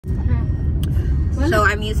So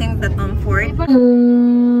I'm using the Tom Ford. And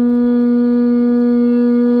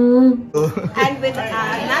with a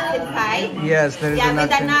nut inside. Yes, there is a nut. Yeah,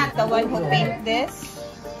 with a nut. The one who painted this,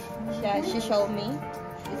 she showed me.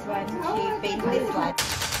 This one, she painted this one.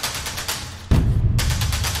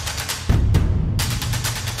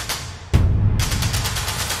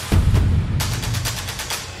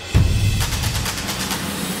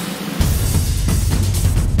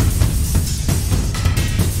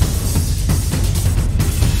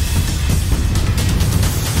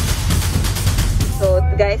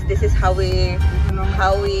 Guys, this is how we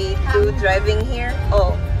do driving here.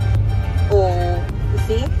 Oh, you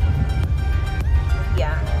see?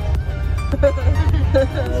 Yeah.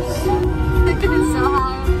 So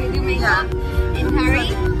how did you make up in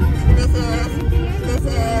hurry? This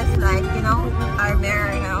is like, you know, our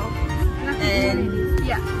mirror now, and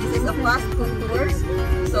yeah, this is a fast food tour.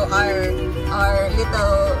 So our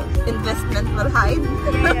little investment will hide.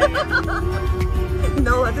 Yeah.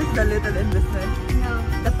 No, what is the little investment?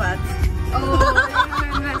 The fats. Oh,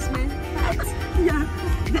 your investment. Yeah.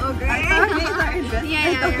 Okay. Our bodies are investment.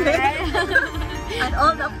 Yeah, okay? right. And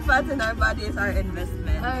all the fats in our bodies are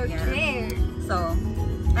investment. Okay. Yeah. So,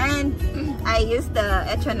 and I use the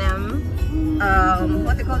H&M,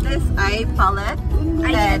 what do you call this? Eyeshadow palette.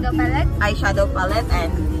 Eyeshadow palette,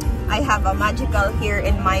 and I have a magical here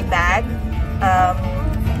in my bag.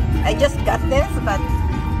 I just got this, but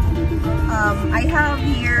I have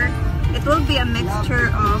here. It will be a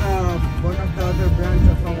mixture of one of the other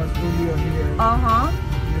brands of our studio here.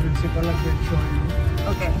 You will see collected showing.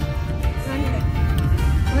 Okay.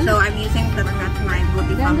 So I'm using the my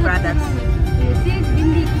beauty farm products.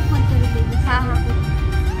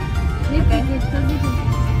 Okay.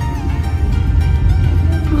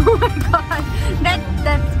 Oh my god,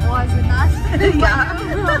 that wasn't us. Yeah.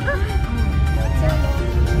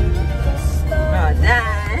 Well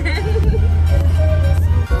done.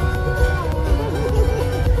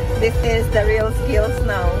 This is the real skills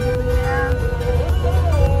now.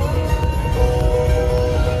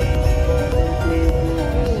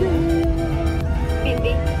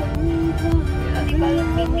 Bindi. What do you call it?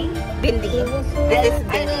 Bindi? Bindi. This is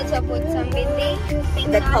I need to put some bindi.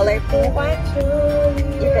 the color pink one.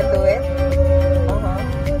 You can do it.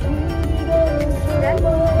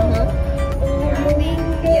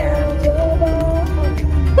 Yeah.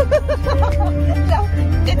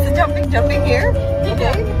 It's jumping here.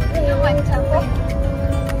 Okay. You want jumping?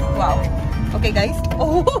 Wow. Okay, guys.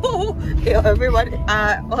 Oh, okay, everyone.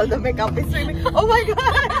 All the makeup is streaming. Oh my god.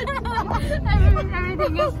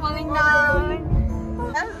 Everything is falling down.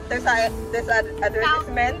 There's an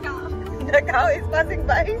advertisement. The cow is passing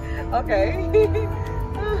by. Okay.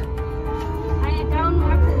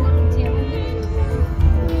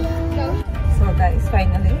 So guys,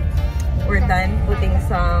 finally, we're done putting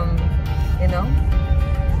some, you know,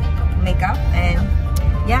 makeup, and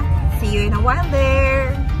yeah, see you in a while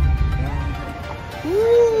there.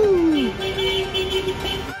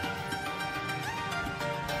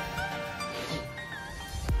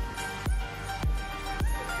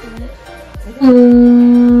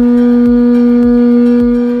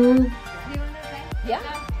 Yeah.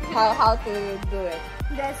 How to do it?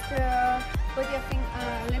 Just put your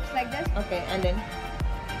lips like this. Okay, and then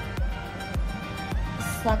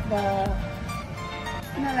suck the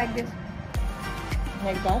No, like this.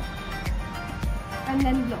 like that And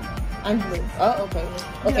then blow. and blue. Oh, okay.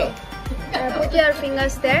 Okay. Put your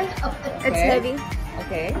fingers there. It's heavy.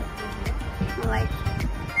 Okay. Like.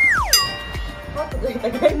 How to do it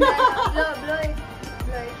again? Blow it.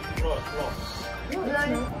 Blow it. Blow it.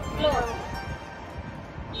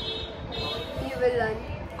 You will learn.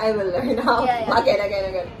 I will learn now. Yeah. Again.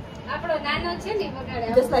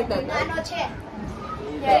 Just like that. Right? Yeah.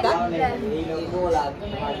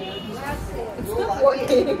 It's not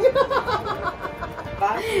working.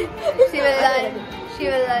 She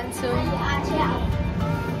will learn soon.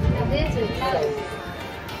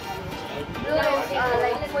 Blue is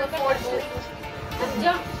like full force.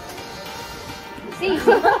 See?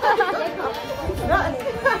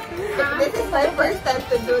 This is my first time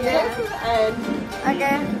to do this, and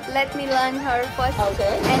Okay, let me learn her first.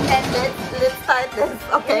 okay. And then Let's start this.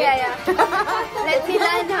 Okay. yeah. Let me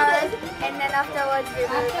learn her, and then afterwards we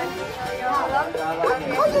will continue your vlog.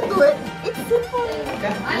 Okay. How you do it? It's simple.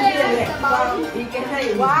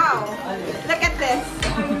 Wow. Look at this.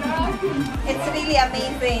 It's really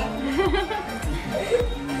amazing.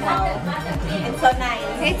 Wow. It's so nice.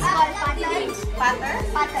 It's called pattern. Butter?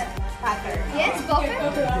 Pattern. Butter. Yes, coffee.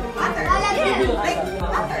 Butter. Yeah. Like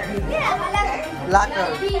butter. Yeah, Latter.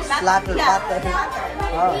 Butter.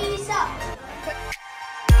 Oh. Pizza.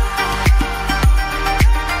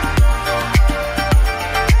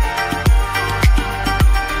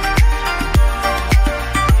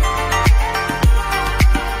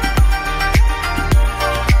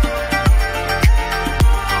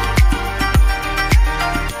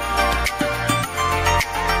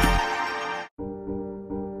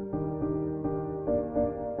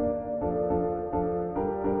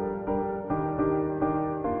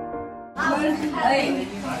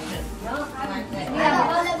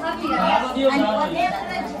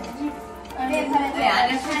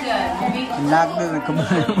 Lag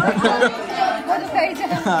kemarin.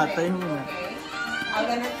 I'm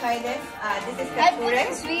gonna try this. This is kachuri.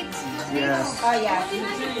 Sweets. Yes. Oh yeah.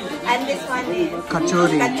 And this one is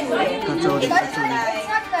Kachori. kachuri. Kachori. It's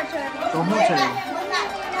Kachori.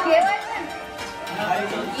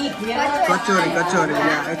 like Kachori. Kachori.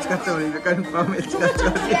 Yeah, it's kachori. You can confirm it's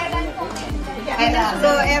kachori. and so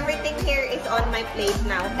everything here is on my plate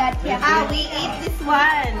now. We eat this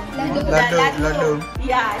one. Ladu.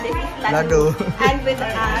 Yeah, this is Ladu. And with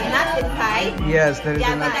nuts inside. Yes, there is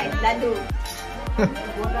Yeah, a nut. guys, ladu.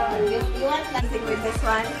 You want something with this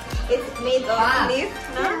one? It's made of leaf,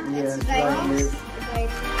 no? Yes, one leaf.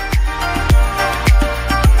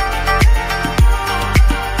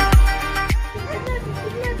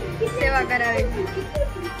 सेवा करावी.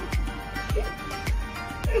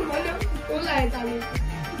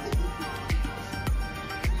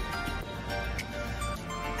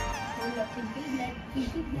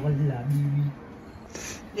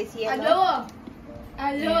 This yellow.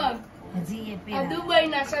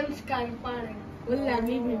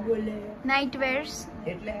 Night wears.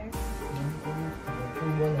 This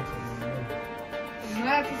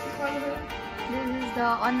is the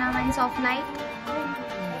ornaments of night.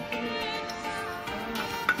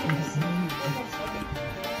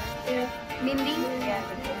 Bindi.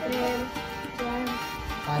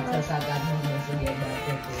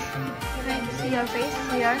 See your face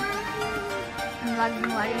here.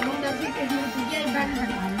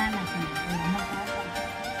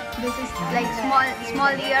 This is like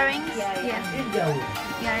small earrings. Yes.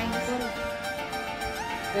 Earrings.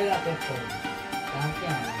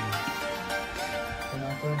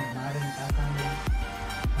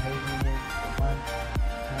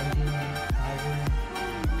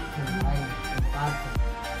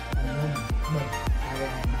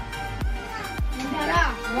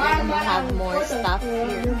 We have more stuff here.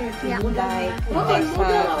 Yeah. Like this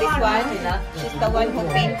one. She's the one who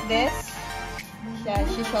painted this.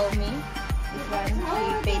 She showed me. This one.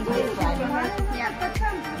 She painted this one. Yeah.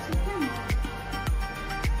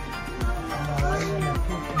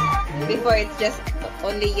 Before it's just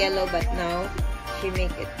only yellow, but now she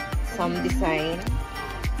make it some design.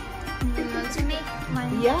 Do you also make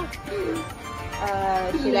one? Yeah.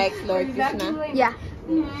 She likes Lord Krishna. Yeah.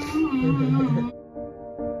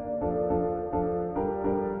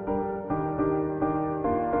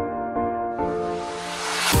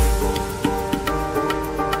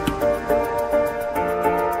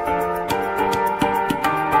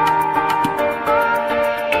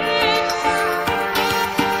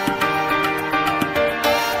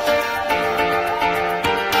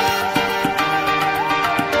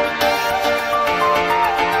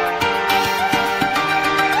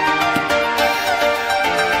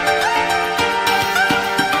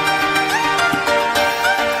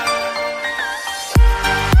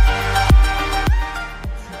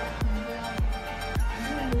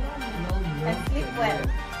 And sleep well.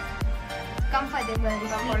 Comfortable.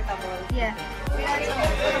 Comfortable. Yeah.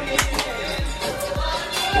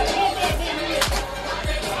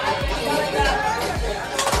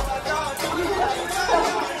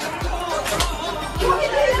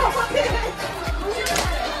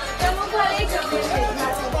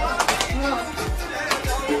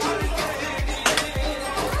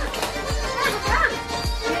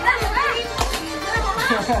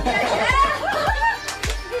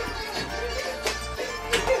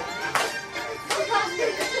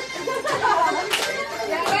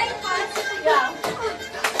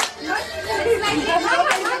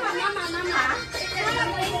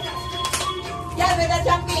 Yeah, with the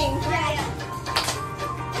jumping.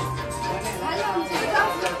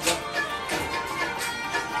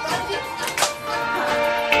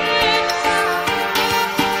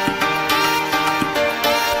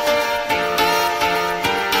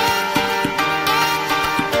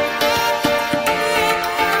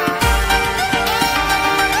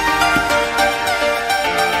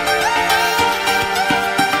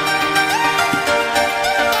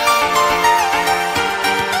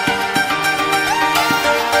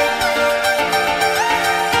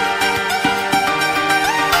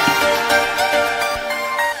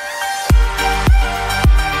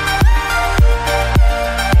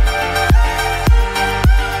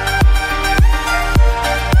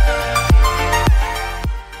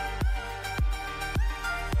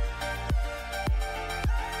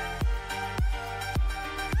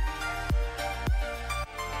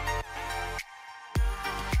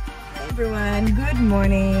 Everyone, good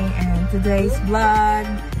morning, and today's vlog,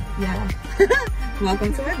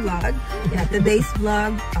 welcome to my vlog. Today's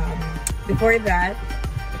vlog, before that,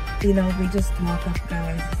 you know, we just woke up,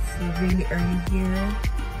 guys. It's really early here.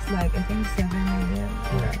 It's like, I think 7 a.m.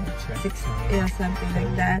 Yeah, 6, yeah, something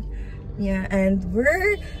like that. Yeah, and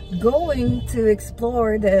we're going to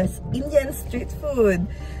explore the Indian street food.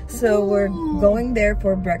 So we're going there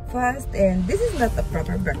for breakfast, and this is not a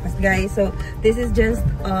proper breakfast, guys. So this is just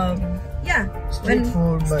yeah, street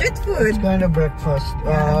food. It's kind of breakfast.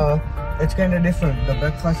 Yeah. It's kind of different. The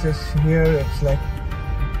breakfast is here. It's like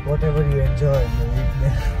whatever you enjoy.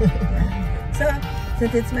 Yeah. So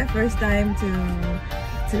since it's my first time to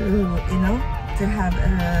you know, to have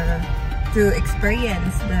to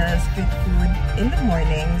experience the street food in the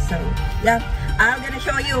morning. So yeah, I'm gonna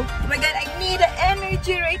show you. Oh my god, I need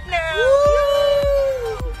energy right now.